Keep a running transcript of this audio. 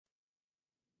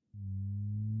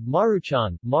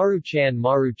Maruchan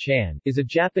is a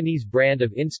Japanese brand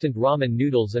of instant ramen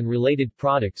noodles and related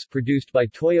products produced by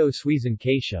Toyo Suizen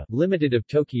Keisha, Limited of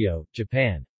Tokyo,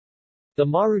 Japan. The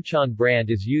Maruchan brand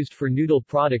is used for noodle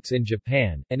products in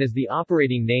Japan, and is the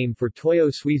operating name for Toyo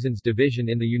Suizen's division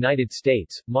in the United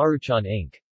States, Maruchan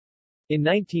Inc. In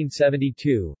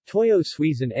 1972, Toyo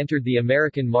Suizen entered the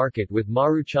American market with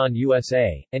Maruchan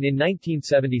USA, and in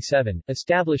 1977,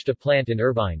 established a plant in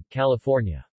Irvine,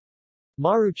 California.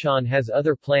 Maruchan has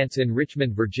other plants in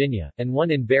Richmond, Virginia, and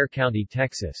one in Bexar County,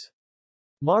 Texas.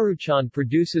 Maruchan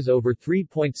produces over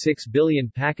 3.6 billion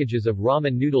packages of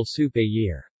ramen noodle soup a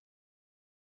year.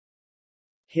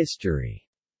 History.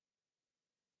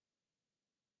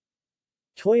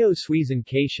 Toyo Suizen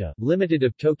Keisha, Limited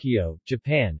of Tokyo,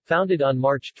 Japan, founded on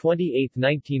March 28,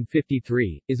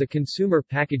 1953, is a consumer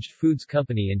packaged foods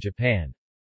company in Japan.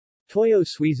 Toyo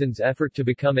Suizen's effort to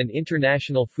become an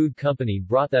international food company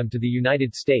brought them to the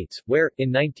United States, where, in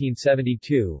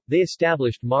 1972, they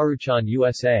established Maruchan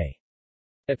USA.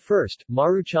 At first,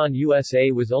 Maruchan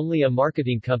USA was only a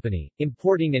marketing company,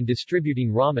 importing and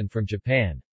distributing ramen from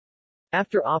Japan.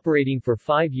 After operating for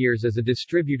 5 years as a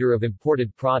distributor of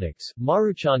imported products,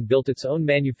 Maruchan built its own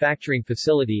manufacturing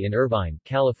facility in Irvine,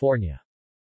 California.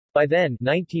 By then,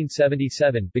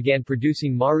 1977, began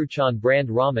producing Maruchan brand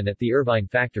ramen at the Irvine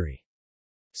factory.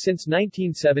 Since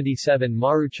 1977,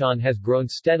 Maruchan has grown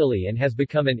steadily and has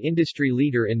become an industry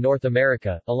leader in North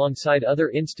America, alongside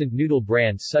other instant noodle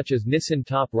brands such as Nissin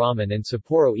Top Ramen and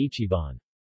Sapporo Ichiban.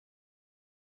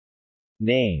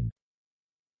 Name.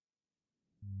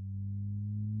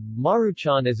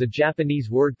 Maruchan is a Japanese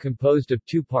word composed of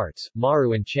two parts,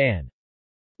 maru and chan.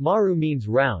 Maru means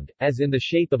round, as in the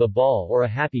shape of a ball or a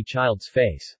happy child's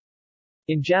face.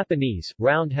 In Japanese,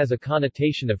 round has a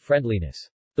connotation of friendliness.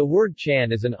 The word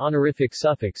chan is an honorific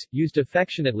suffix, used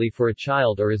affectionately for a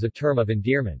child or as a term of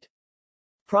endearment.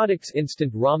 Products: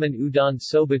 instant ramen, udon,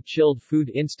 soba, chilled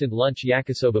food, instant lunch.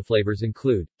 Yakisoba flavors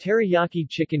include teriyaki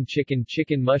chicken,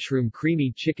 chicken mushroom,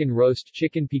 creamy chicken, roast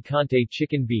chicken, picante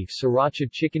chicken, beef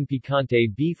sriracha chicken,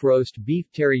 picante beef, roast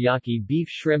beef, teriyaki beef,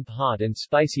 shrimp, hot and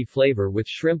spicy flavor with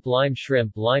shrimp, lime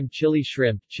chili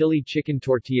shrimp, chili chicken,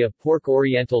 tortilla, pork,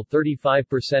 oriental,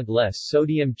 35% less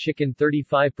sodium chicken,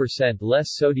 35%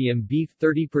 less sodium beef,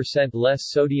 30% less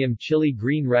sodium chili,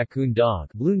 green raccoon dog,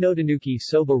 blue notanuki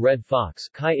soba, red fox,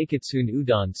 Kai Ikitsun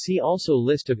udon. See also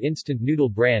List of instant noodle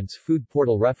brands. Food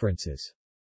portal references.